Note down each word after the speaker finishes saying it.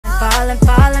falling,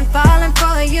 falling, falling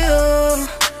for you.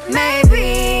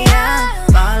 Maybe I'm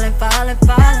falling, falling,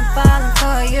 falling, falling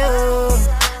for you.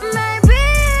 Maybe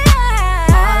I'm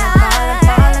falling, falling,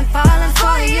 falling, falling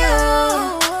for you.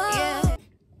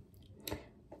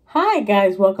 Hi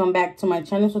guys, welcome back to my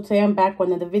channel. So today I'm back with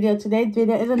another video. Today's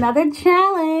video is another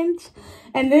challenge,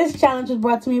 and this challenge is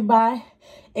brought to me by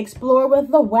Explore with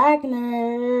the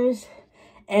Wagners,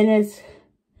 and it's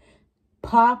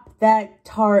Pop That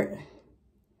Tart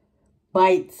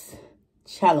Bites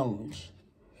Challenge.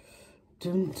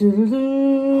 Dun, dun, dun, dun.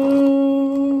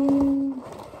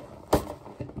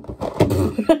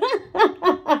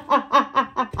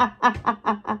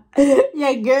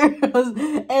 Yeah, girls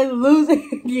is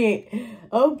losing it.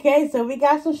 Okay, so we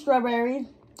got some strawberries,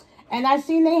 and I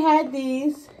seen they had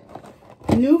these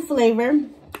new flavor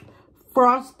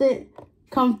frosted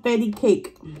confetti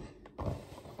cake.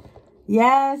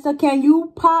 Yeah, so can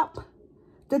you pop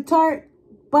the Tart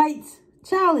Bites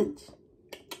Challenge?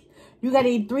 You gotta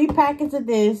eat 3 packets of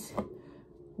this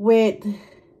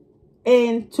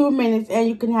in 2 minutes, and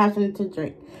you can have something to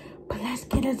drink. But let's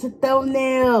get us a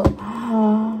thumbnail.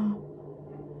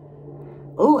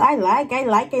 Oh, I like.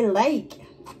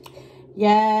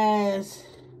 Yes.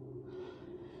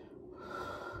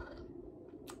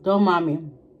 Don't mind me.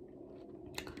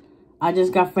 I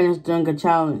just got finished doing a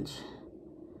challenge.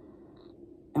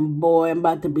 And boy, I'm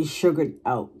about to be sugared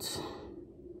out.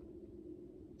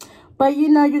 But you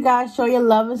know, you gotta show your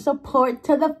love and support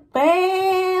to the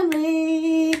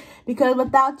family. Because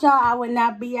without y'all, I would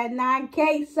not be at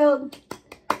 9K. So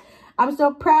I'm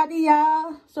so proud of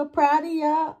y'all. So proud of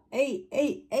y'all. Hey.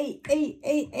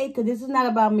 Because this is not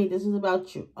about me. This is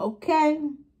about you. Okay?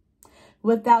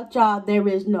 Without y'all, there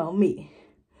is no me.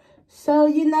 So,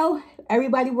 you know,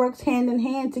 everybody works hand in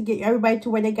hand to get everybody to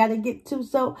where they got to get to.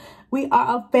 So we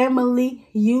are a family.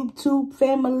 YouTube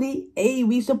family. Hey,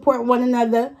 we support one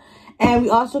another. And we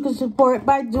also can support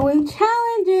by doing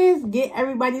challenges. Get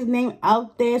everybody's name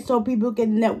out there so people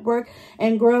can network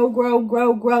and grow.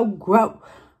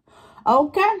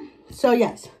 Okay? So,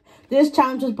 yes. This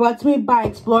challenge was brought to me by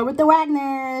Explore with the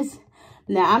Wagners.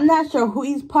 Now, I'm not sure who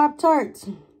eats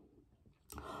Pop-Tarts,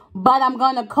 but I'm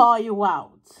going to call you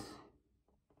out.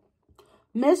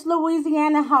 Miss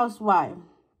Louisiana Housewife,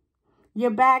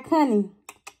 you're back, honey.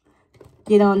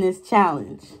 Get on this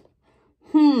challenge.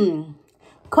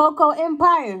 Coco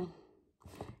Empire,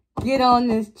 get on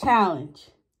this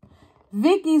challenge.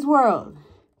 Vicky's World,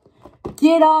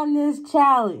 get on this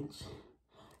challenge.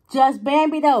 Just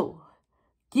Bambi though,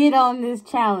 get on this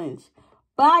challenge.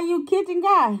 Bayou Kitchen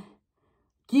Guy,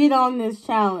 get on this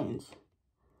challenge.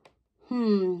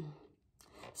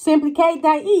 Simply Kate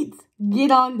That Eats,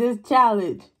 get on this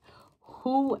challenge.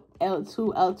 Who else?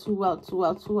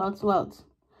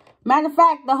 Matter of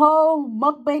fact, the whole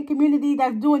mukbang community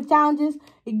that's doing challenges,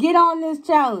 get on this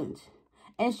challenge.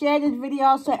 And share this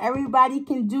video so everybody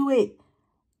can do it.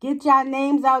 Get y'all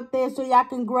names out there so y'all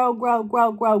can grow.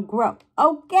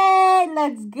 Okay,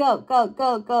 let's go.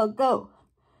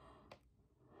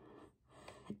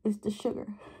 It's the sugar.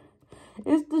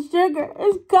 It's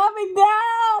coming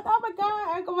down. Oh my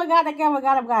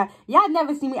God. Y'all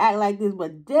never see me act like this,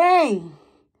 but dang.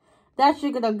 That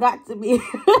sugar done got to me.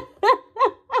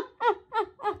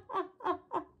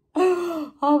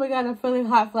 Oh my God, I'm feeling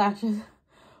hot flashes.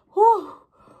 Whew.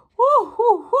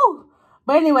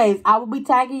 But anyways, I will be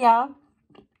tagging y'all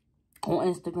on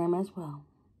Instagram as well.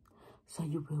 So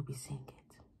you will be seeing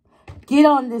it. Get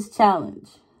on this challenge.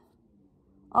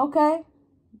 Okay?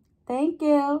 Thank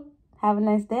you. Have a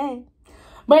nice day.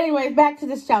 But anyways, back to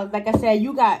this challenge. Like I said,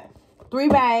 you got 3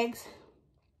 bags,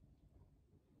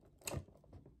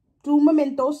 2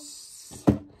 mementos,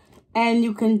 and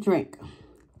you can drink.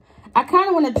 I kind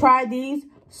of want to try these,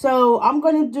 so I'm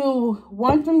going to do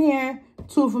 1 from here,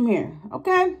 2 from here,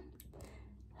 okay?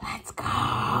 Let's go.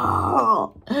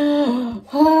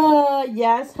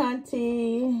 Yes,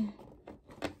 hunty.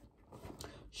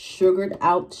 Sugared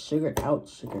out.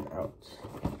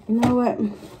 You know what?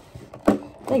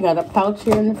 They got a pouch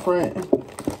here in the front.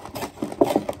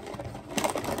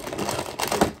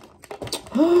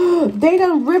 They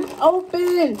done ripped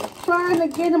open. Trying to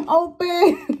get them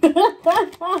open.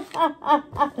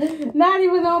 Not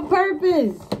even on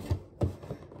purpose.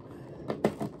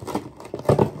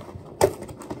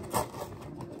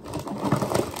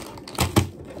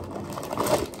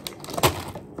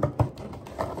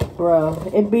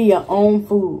 Bro, it be your own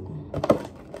food.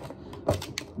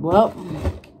 Well,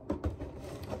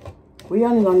 we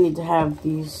only gonna need to have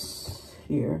these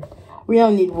here. We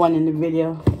don't need one in the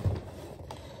video.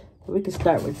 We can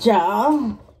start with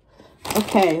y'all.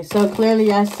 Okay, so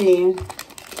clearly I see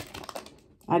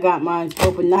I got mine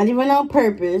open, not even on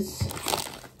purpose.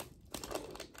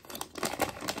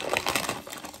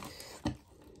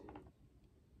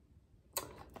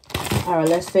 All right,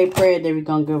 let's say prayer. Then we're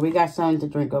going to go. We got something to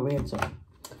drink over here, too.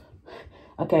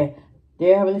 Okay.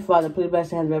 Dear Heavenly Father, please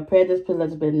bless the hands of our prayer. This please let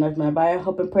us be enough my body. I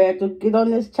hope and pray to get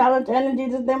on this challenge. And in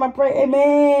Jesus' name I pray.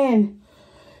 Amen.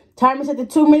 Time is at the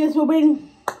 2 minutes. We'll be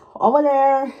over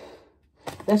there.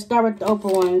 Let's start with the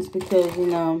open ones because, you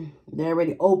know, they're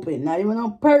already open. Not even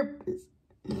on purpose.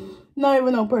 Not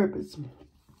even on purpose.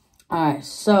 All right,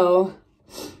 so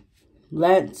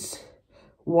let's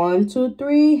 1, 2,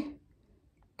 3,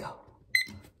 go.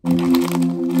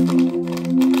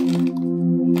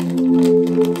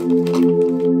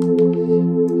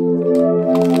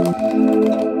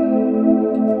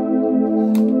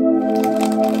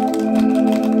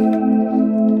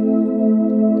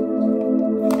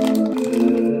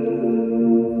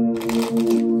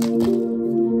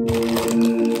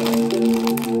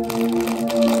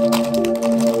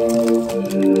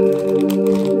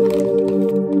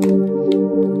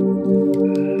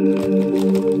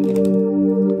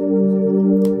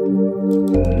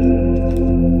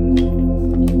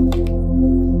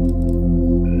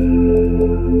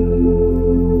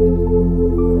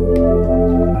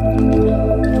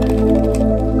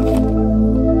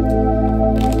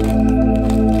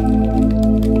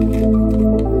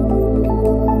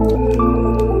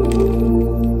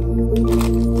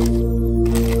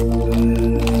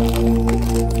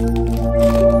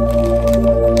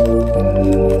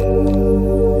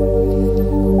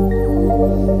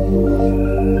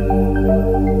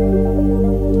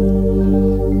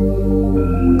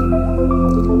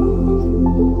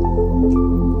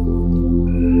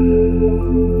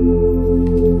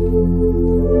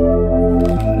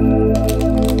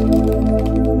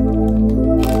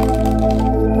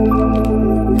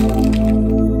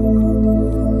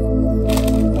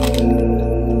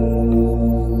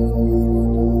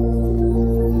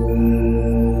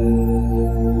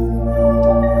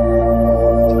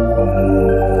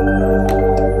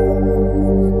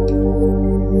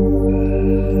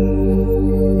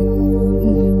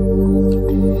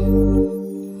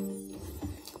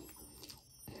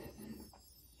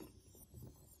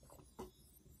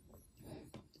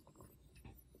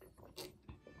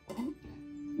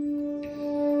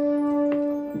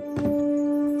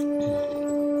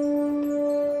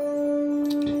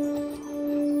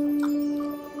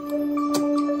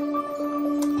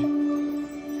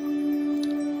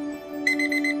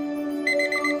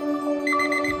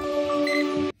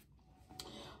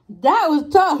 That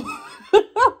was tough.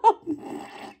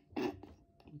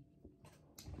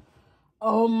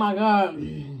 Oh my God.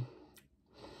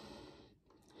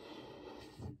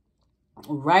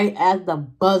 Right at the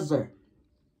buzzer.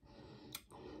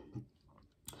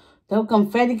 Those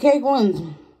confetti cake ones.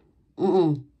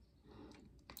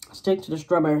 Stick to the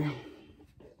strawberry.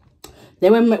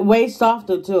 They were way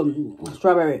softer too.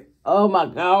 Strawberry. Oh my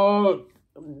God.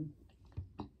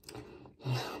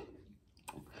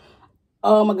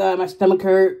 Oh my God, my stomach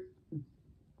hurt.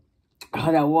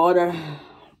 Oh, that water.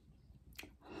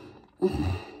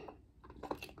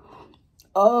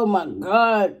 Oh my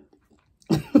God.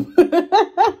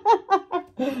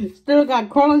 Still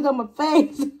got crumbs on my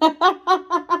face.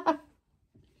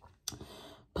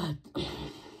 But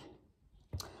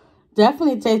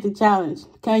definitely take the challenge.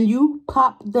 Can you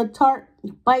pop the Tart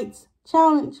bites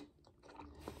challenge?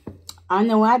 I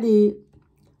know I did.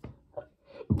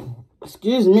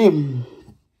 Excuse me.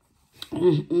 I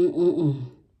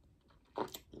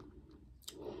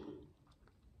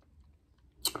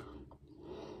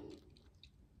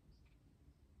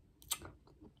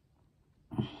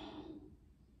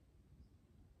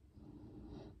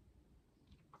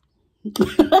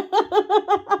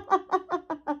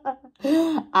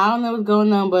don't know what's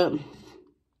going on, but I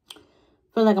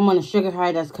feel like I'm on a sugar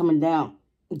high that's coming down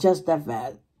just that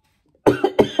fast.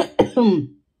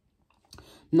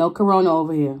 No corona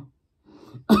over here.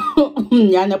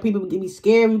 Y'all know people get me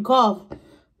scared and cough.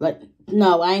 But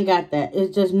no, I ain't got that.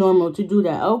 It's just normal to do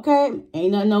that, okay?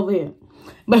 Ain't nothing over here.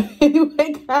 But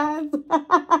anyway, guys.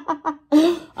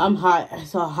 I'm hot.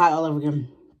 It's all hot all over again.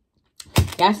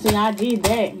 Y'all seen I did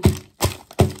that.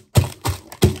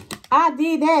 I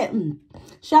did that.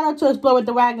 Shout out to Explore with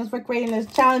the Wagners for creating this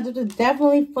challenge. It was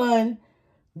definitely fun.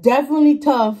 Definitely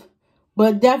tough.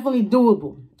 But definitely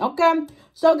doable. Okay?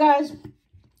 So, guys,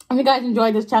 if you guys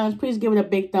enjoyed this challenge, please give it a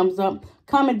big thumbs up.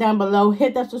 Comment down below.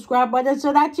 Hit that subscribe button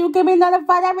so that you can be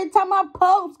notified every time I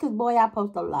post. Because, boy, I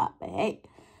post a lot. But, hey,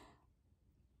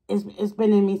 it's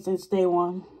been in me since day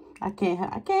one. I can't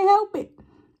help it.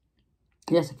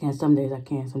 Yes, I can. Some days I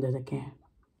can. Some days I can't.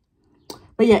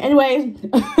 But yeah, anyways,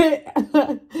 hit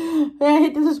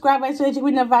the subscribe button so that you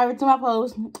will notified to my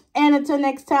posts. And until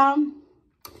next time,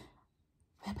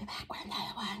 we'll be back with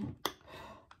another one.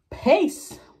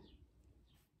 Peace.